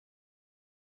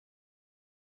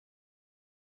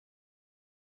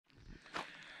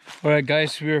Alright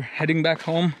guys, we're heading back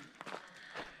home.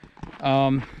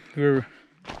 We're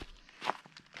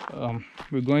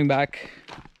going back.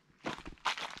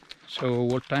 So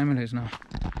what time it is now?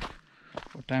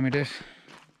 What time it is?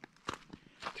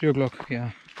 3 o'clock, yeah.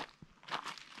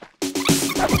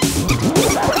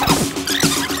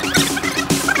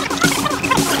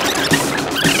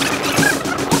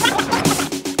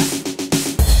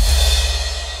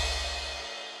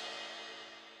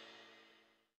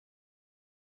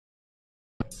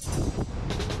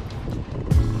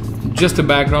 Just a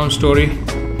background story.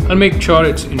 I'll make sure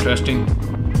it's interesting.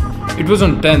 It was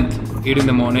on 10th, 8 in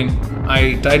the morning.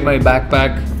 I tied my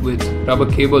backpack with rubber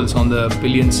cables on the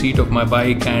pillion seat of my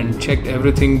bike and checked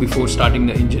everything before starting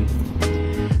the engine.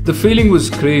 The feeling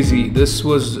was crazy. This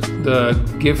was the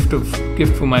gift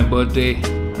for my birthday.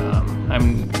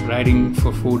 I'm riding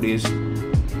for 4 days.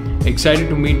 Excited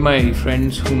to meet my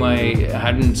friends whom I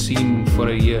hadn't seen for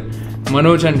a year.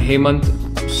 Manoj and Hemanth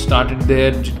started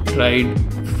their ride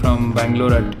from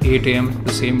Bangalore at 8 AM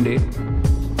the same day.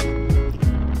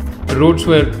 The roads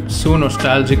were so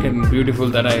nostalgic and beautiful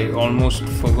that I almost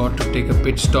forgot to take a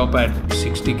pit stop at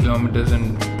 60 kilometers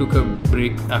and took a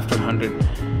break after 100.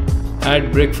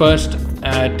 Had breakfast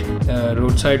at a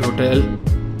roadside hotel.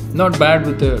 Not bad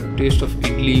with the taste of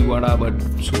idli vada, but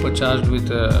supercharged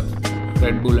with a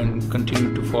Red Bull, and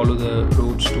continued to follow the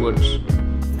roads towards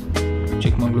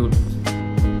Chikmagalur.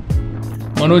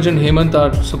 Manoj and Hemanth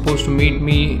are supposed to meet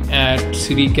me at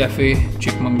Siri Cafe,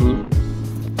 Chikmagalur.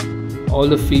 All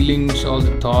the feelings, all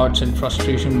the thoughts and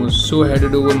frustration was so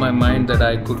headed over my mind that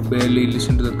I could barely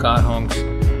listen to the car honks.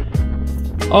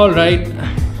 Alright,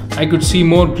 I could see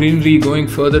more greenery going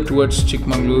further towards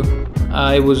Chikmagalur.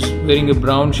 I was wearing a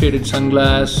brown shaded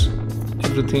sunglass.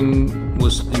 Everything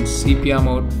was in sepia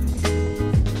mode.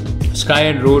 Sky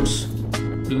and roads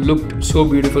looked so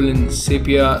beautiful in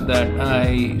sepia that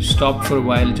I stopped for a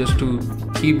while just to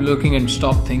keep looking and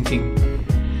stop thinking.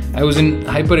 I was in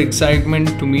hyper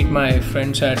excitement to meet my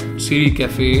friends at Siri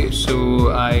Cafe,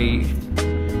 so I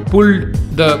pulled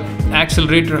the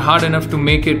accelerator hard enough to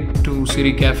make it to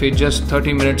Siri Cafe just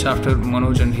 30 minutes after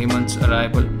Manoj and Hemanth's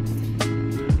arrival.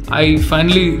 I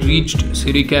finally reached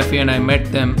Siri Cafe and I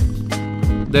met them.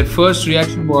 Their first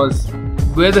reaction was,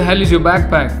 "Where the hell is your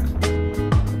backpack?"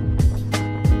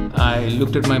 I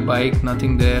looked at my bike,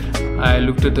 nothing there. I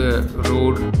looked at the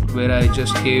road where I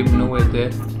just came, nowhere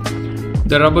there.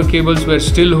 The rubber cables were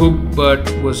still hooked but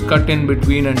was cut in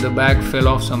between and the bag fell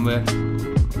off somewhere.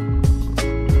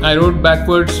 I rode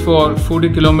backwards for 40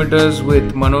 kilometers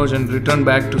with Manoj and returned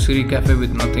back to Siri Cafe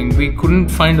with nothing. We couldn't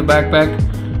find the backpack.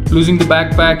 Losing the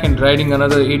backpack and riding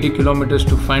another 80 kilometers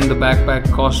to find the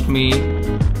backpack cost me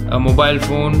a mobile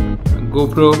phone, a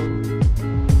GoPro,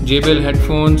 JBL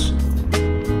headphones,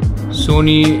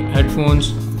 Sony headphones,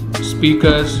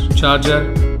 speakers, charger,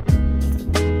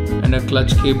 and a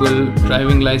clutch cable,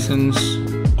 driving license,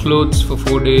 clothes for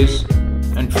 4 days,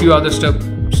 and few other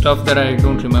stuff that I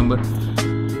don't remember,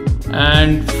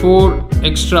 and 4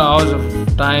 extra hours of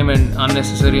time and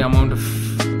unnecessary amount of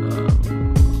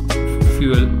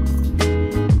fuel.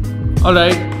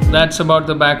 Alright, that's about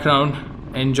the background.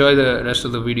 Enjoy the rest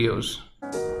of the videos.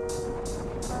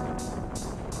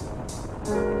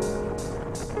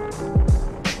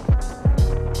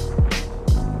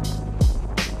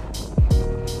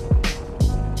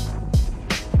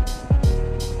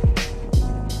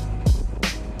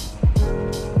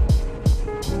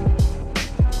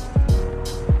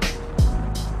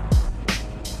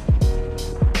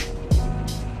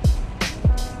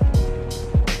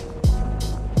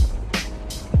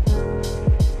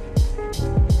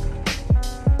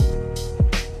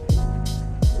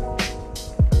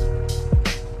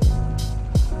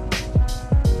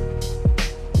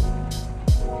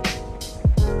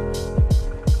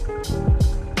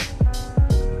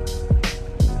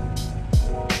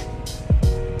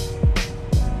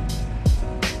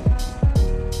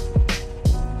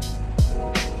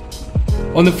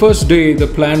 On the first day, the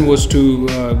plan was to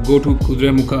go to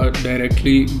Kudremukha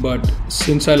directly, but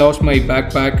since I lost my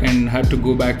backpack and had to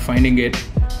go back finding it,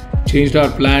 changed our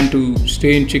plan to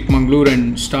stay in Chikmagalur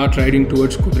and start riding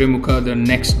towards Kudremukha the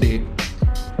next day.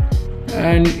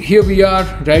 And here we are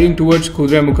riding towards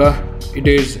Kudremukha. It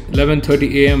is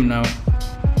 11:30 AM now.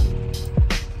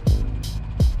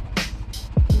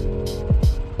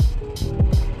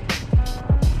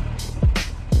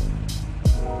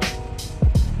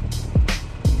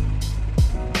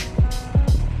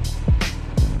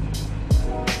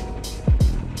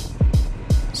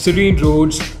 Serene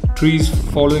roads, trees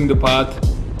following the path.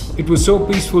 It was so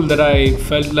peaceful that I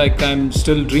felt like I'm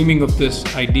still dreaming of this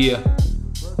idea.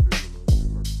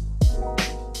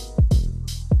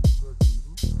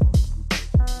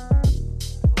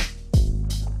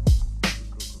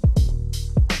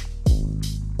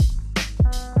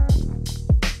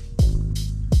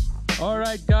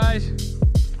 Alright guys,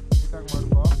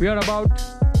 we are about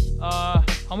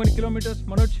how many kilometers,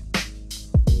 Manoj?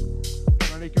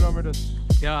 20 kilometers.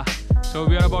 Yeah, so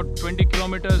we are about 20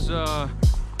 kilometers to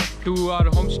our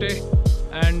homestay,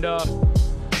 and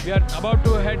we are about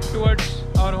to head towards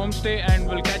our homestay, and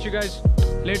we'll catch you guys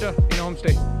later in the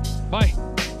homestay. Bye.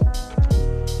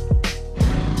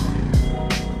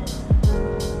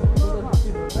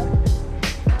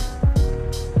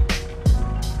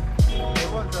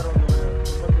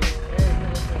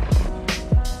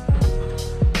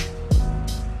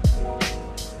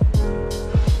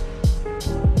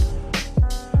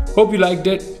 Hope you liked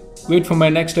it. Wait for my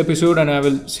next episode and I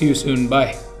will see you soon.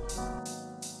 Bye.